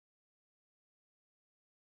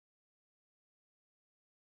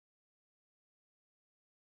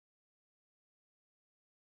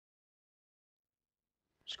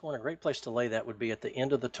Scoring, a great place to lay that would be at the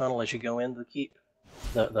end of the tunnel as you go into the keep.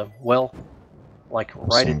 The well, like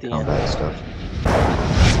right at the end. Stuff.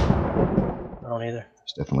 I don't either.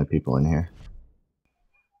 There's definitely people in here.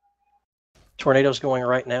 Tornadoes going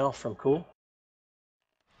right now from Cool.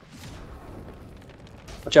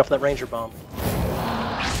 Watch out for that ranger bomb.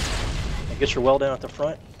 Get your well down at the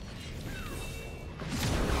front.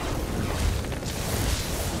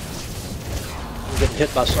 You're getting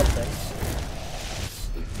hit by something.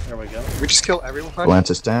 There we go. We just kill everyone. Lance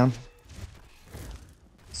is down.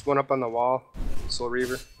 There's one up on the wall. Soul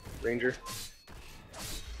Reaver, Ranger.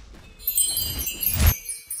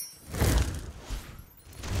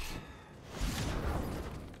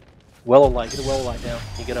 Well of light. Get a well of light down.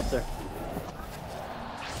 You get up there.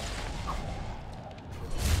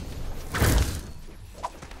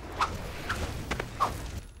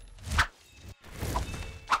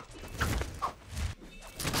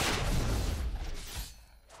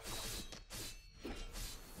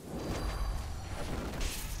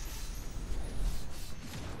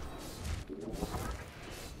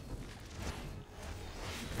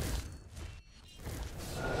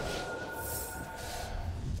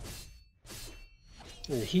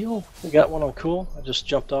 The heal, we got one on Cool. I just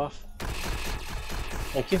jumped off.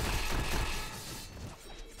 Thank you.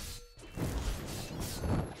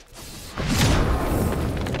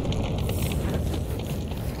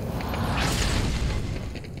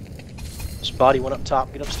 This body went up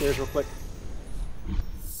top. Get upstairs real quick.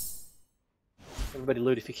 Everybody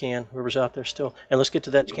loot if you can. Whoever's out there still. And let's get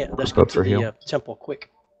to that. Let's get to the temple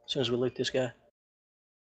quick. As soon as we loot this guy.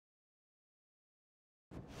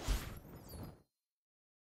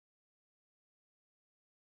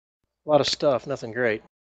 A lot of stuff, nothing great.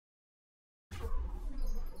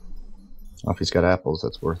 Well, if he's got apples,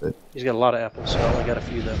 that's worth it. He's got a lot of apples, so I only got a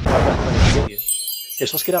few though. I've got plenty to give you. Okay,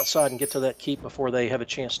 so let's get outside and get to that keep before they have a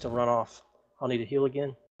chance to run off. I'll need to heal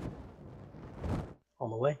again. On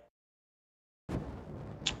the way.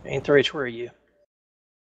 Anthorage, where are you?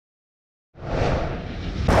 Okay,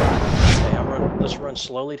 let's run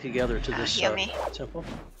slowly together to this temple.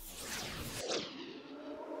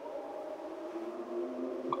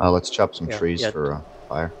 Let's chop some trees for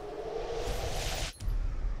fire.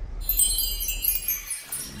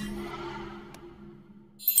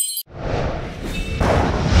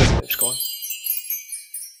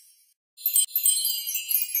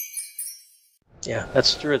 Yeah,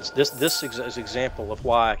 that's Druid's. This is an example of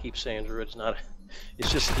why I keep saying Druid's not.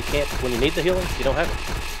 It's just you can't when you need the healing, you don't have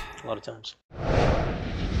it. A lot of times.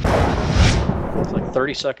 It's like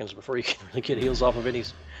 30 seconds before you can really get heals off of any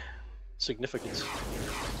significance.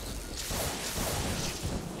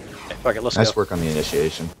 Okay, let's nice go. Work on the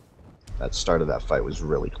initiation. That start of that fight was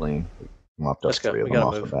really clean. We mopped up 3 of them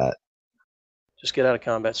off the bat. Just get out of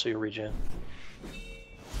combat so you regen.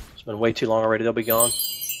 It's been way too long already. They'll be gone.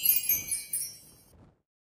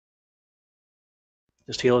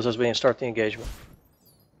 Just heal us as we start the engagement.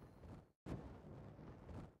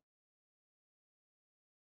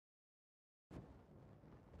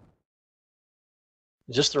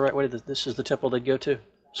 Is this the right way? This is the temple they'd go to?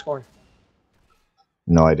 Scorn.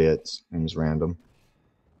 No idea. Its name is random.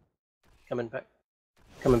 Coming back.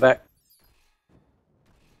 Coming back.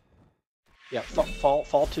 Yeah,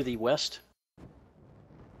 fall to the west.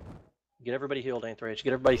 Get everybody healed, Anthorage.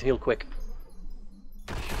 Get everybody healed quick.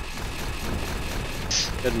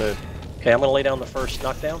 Good move. Okay, I'm going to lay down the first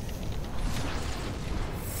knockdown.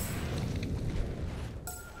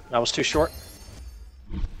 That was too short.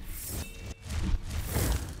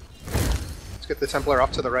 Let's get the Templar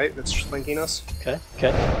off to the right that's flanking us. Okay,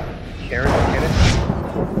 okay. Karen, get it.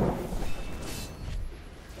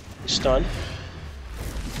 He's stunned.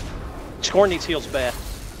 Scorn needs heals bad.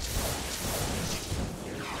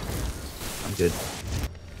 I'm good.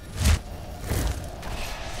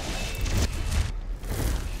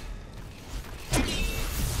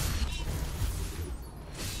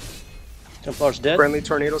 Templar's dead. Friendly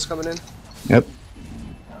tornadoes coming in. Yep.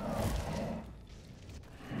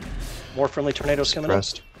 More friendly tornadoes coming in.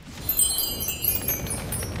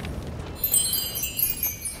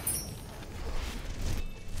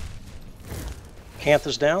 Canth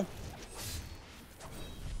is down.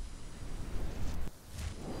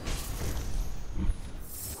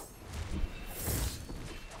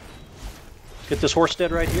 Get this horse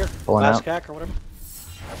dead right here. Last cack or whatever.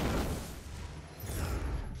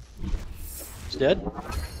 It's dead.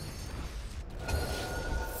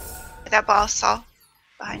 That boss saw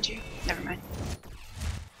behind you. Never mind.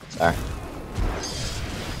 Sorry.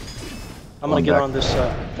 I'm gonna get on this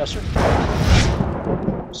Fester.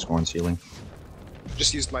 Scorn's healing.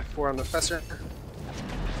 Just used my 4 on the Fester.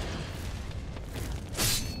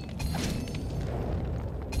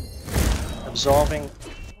 Absolving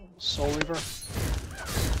Soul Reaver.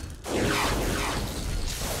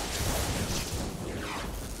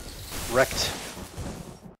 Wrecked.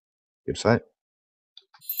 Good fight.